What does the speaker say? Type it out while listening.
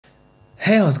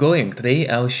Hey, how's it going? Today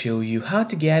I'll show you how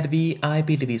to get the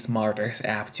IPTV Smarters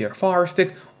app to your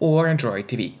Firestick or Android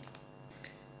TV.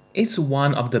 It's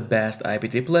one of the best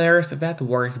IPTV players that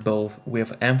works both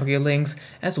with M3 links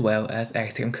as well as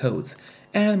extreme codes,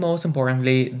 and most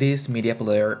importantly, this media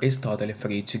player is totally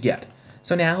free to get.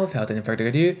 So now, without any further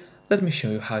ado, let me show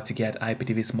you how to get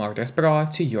IPTV Smarters Pro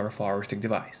to your Firestick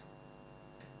device.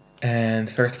 And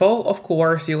first of all, of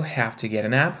course, you'll have to get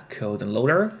an app called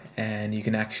Downloader, and you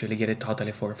can actually get it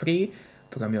totally for free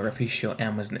from your official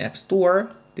Amazon App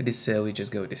Store. To do so, you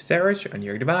just go to search on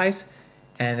your device,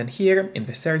 and then here in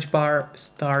the search bar,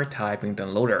 start typing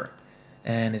Downloader.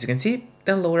 And as you can see,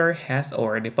 Downloader has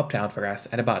already popped out for us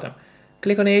at the bottom.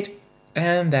 Click on it,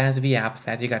 and that's the app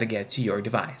that you gotta get to your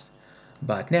device.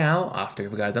 But now, after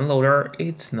you've got Downloader,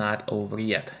 it's not over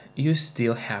yet. You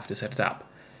still have to set it up.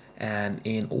 And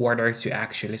in order to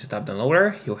actually set up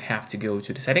Downloader, you'll have to go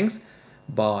to the settings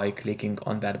by clicking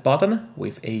on that button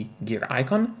with a gear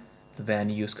icon. Then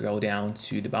you scroll down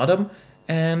to the bottom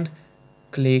and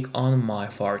click on My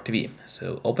Fire TV.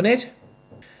 So open it.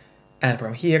 And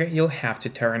from here, you'll have to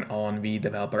turn on the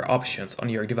developer options on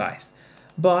your device.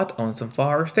 But on some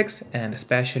Fire Sticks, and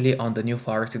especially on the new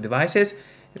Fire Stick devices,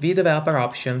 the developer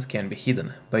options can be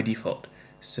hidden by default.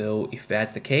 So if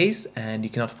that's the case and you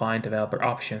cannot find developer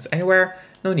options anywhere,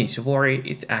 no need to worry,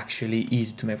 it's actually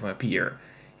easy to make them appear.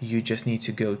 You just need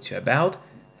to go to About,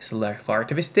 select Fire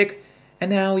TV Stick, and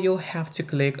now you'll have to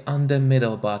click on the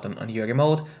middle button on your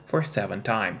remote for 7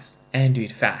 times. And do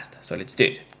it fast, so let's do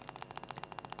it.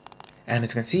 And as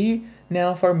you can see,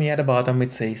 now for me at the bottom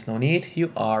it says no need,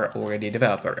 you are already a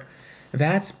developer.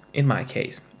 That's in my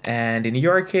case, and in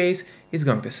your case, it's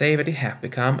going to say that you have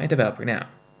become a developer now.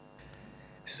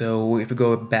 So if we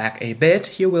go back a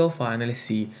bit, you will finally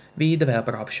see the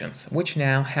developer options, which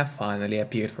now have finally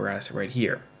appeared for us right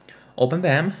here. Open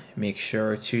them, make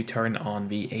sure to turn on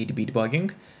the 8-bit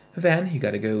debugging, then you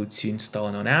gotta go to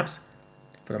install known apps.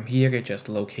 From here you just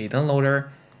locate Downloader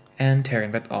and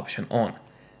turn that option on.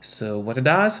 So what it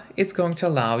does, it's going to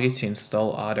allow you to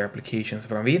install other applications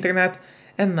from the internet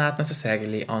and not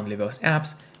necessarily only those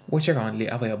apps which are only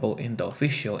available in the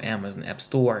official Amazon App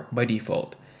Store by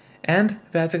default. And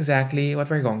that's exactly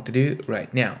what we're going to do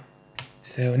right now.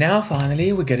 So now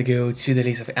finally we gotta go to the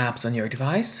list of apps on your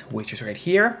device, which is right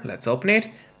here. Let's open it,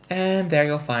 and there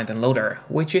you'll find Downloader,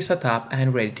 which is set up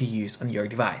and ready to use on your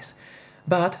device.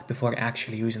 But before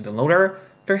actually using Downloader,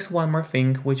 there's one more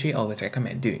thing which I always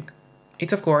recommend doing.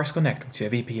 It's of course connecting to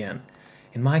a VPN.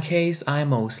 In my case, I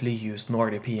mostly use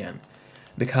NordVPN.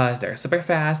 Because they're super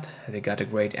fast, they got a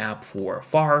great app for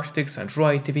Fire Sticks,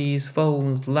 Android TVs,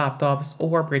 phones, laptops,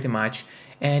 or pretty much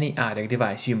any other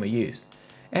device you may use.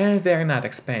 And they're not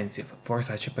expensive for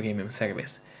such a premium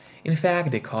service. In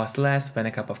fact, they cost less than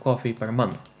a cup of coffee per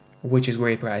month, which is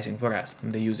great pricing for us,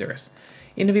 the users.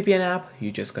 In the VPN app,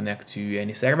 you just connect to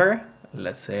any server.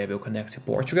 Let's say we'll connect to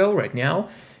Portugal right now,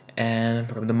 and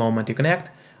from the moment you connect,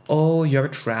 all your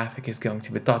traffic is going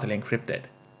to be totally encrypted.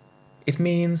 It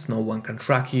means no one can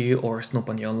track you or snoop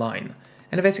on you online,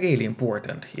 and that's really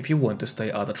important if you want to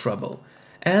stay out of trouble.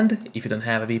 And if you don't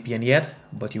have a VPN yet,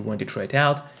 but you want to try it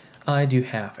out, I do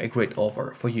have a great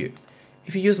offer for you.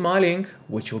 If you use my link,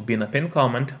 which will be in a pinned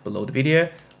comment below the video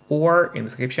or in the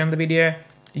description of the video,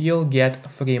 you'll get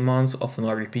 3 months of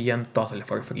NordVPN totally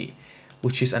for free,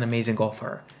 which is an amazing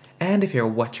offer. And if you're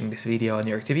watching this video on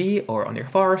your TV or on your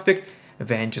Fire Stick,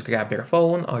 then just grab your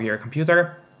phone or your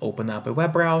computer, open up a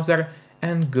web browser,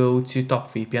 and go to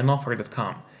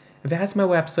topvpnoffer.com. That's my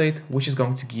website, which is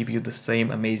going to give you the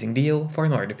same amazing deal for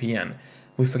NordVPN,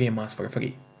 with 3 months for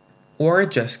free. Or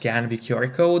just scan the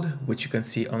QR code, which you can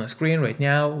see on the screen right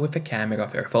now with the camera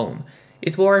of your phone.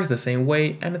 It works the same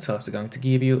way, and it's also going to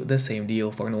give you the same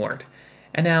deal for Nord.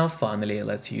 And now finally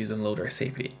let's use Downloader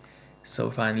safely.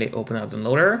 So finally open up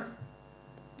Downloader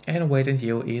and wait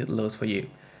until it loads for you.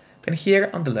 Then here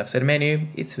on the left side menu,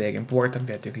 it's very important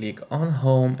that you click on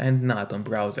Home and not on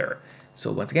Browser.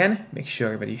 So once again, make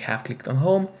sure that you have clicked on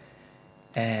Home.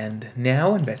 And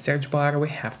now in that search bar, we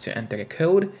have to enter a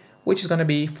code, which is going to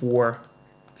be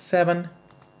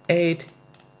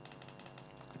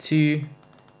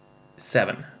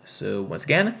 47827. So once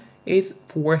again, it's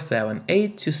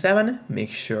 47827. Make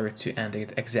sure to enter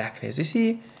it exactly as you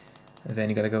see. Then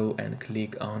you gotta go and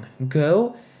click on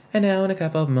Go. And now in a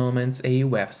couple of moments a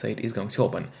website is going to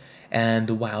open.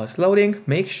 And while it's loading,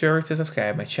 make sure to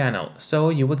subscribe my channel so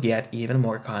you would get even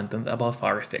more content about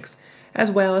Fire Sticks.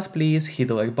 As well as please hit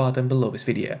the like button below this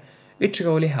video. It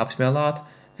truly helps me a lot,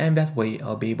 and that way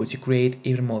I'll be able to create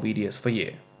even more videos for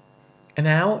you. And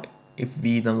now, if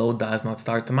the download does not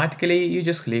start automatically, you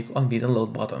just click on the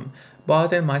download button.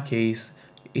 But in my case,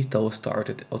 it all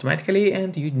started automatically,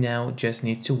 and you now just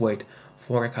need to wait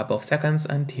for a couple of seconds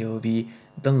until the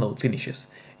download finishes.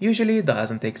 Usually it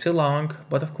doesn't take too long,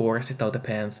 but of course it all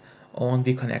depends on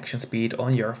the connection speed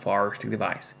on your Firestick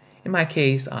device. In my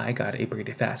case, I got a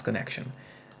pretty fast connection.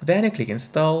 Then you click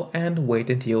install and wait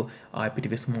until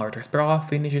IPTV Smarters Pro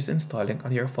finishes installing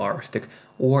on your Firestick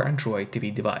or Android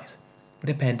TV device,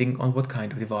 depending on what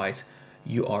kind of device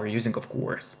you are using, of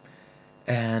course.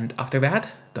 And after that,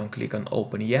 don't click on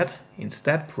open yet,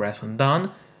 instead press on done,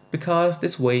 because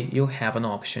this way you'll have an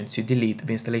option to delete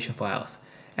the installation files,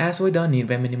 as we don't need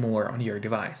them anymore on your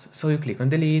device. So you click on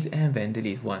delete and then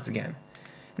delete once again.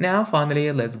 Now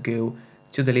finally, let's go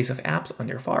to the list of apps on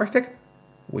your Firestick,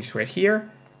 which is right here.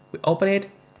 We open it,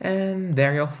 and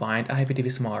there you'll find IPTV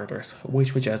Smarters,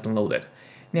 which we just downloaded.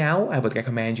 Now I would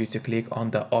recommend you to click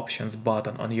on the options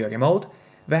button on your remote.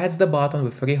 That's the button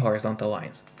with 3 horizontal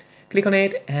lines. Click on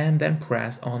it and then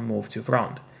press on move to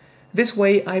front. This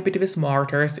way IPTV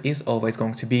Smarters is always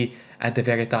going to be at the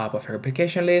very top of your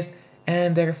application list,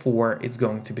 and therefore it's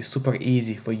going to be super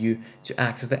easy for you to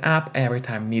access the app every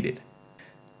time needed.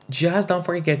 Just don't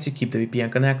forget to keep the VPN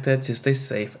connected to stay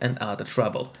safe and out of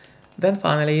trouble. Then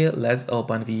finally, let's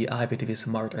open the IPTV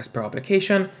Smarters Pro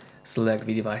application, select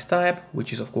the device type,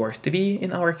 which is of course TV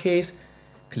in our case,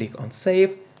 click on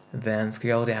save, then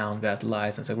scroll down that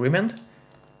license agreement,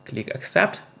 click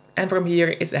accept, and from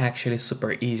here it's actually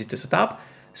super easy to set up.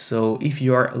 So if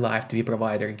your live TV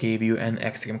provider gave you an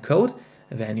extreme code,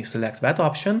 then you select that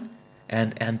option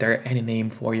and enter any name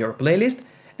for your playlist,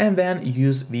 and then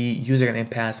use the username,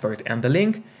 password, and the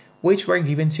link which were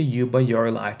given to you by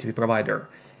your live TV provider.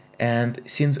 And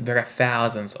since there are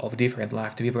thousands of different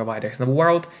live TV providers in the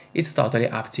world, it's totally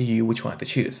up to you which one to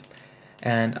choose.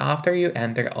 And after you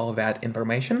enter all that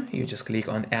information, you just click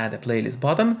on add a playlist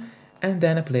button, and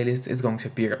then a playlist is going to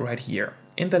appear right here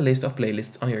in the list of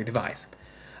playlists on your device.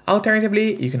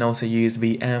 Alternatively, you can also use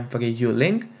the M3U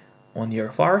link on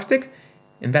your Firestick.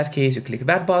 In that case, you click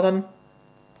that button,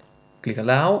 click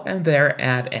allow, and there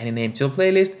add any name to the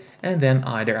playlist, and then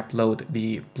either upload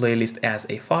the playlist as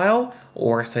a file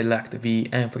or select the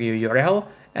M3U URL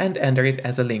and enter it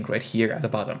as a link right here at the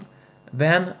bottom.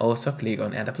 Then also click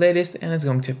on add a playlist and it's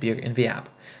going to appear in the app.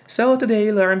 So today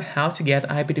you learned how to get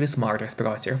IPTV Smarters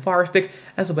Pro to your Firestick,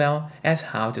 as well as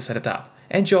how to set it up.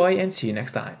 Enjoy and see you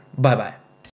next time. Bye bye.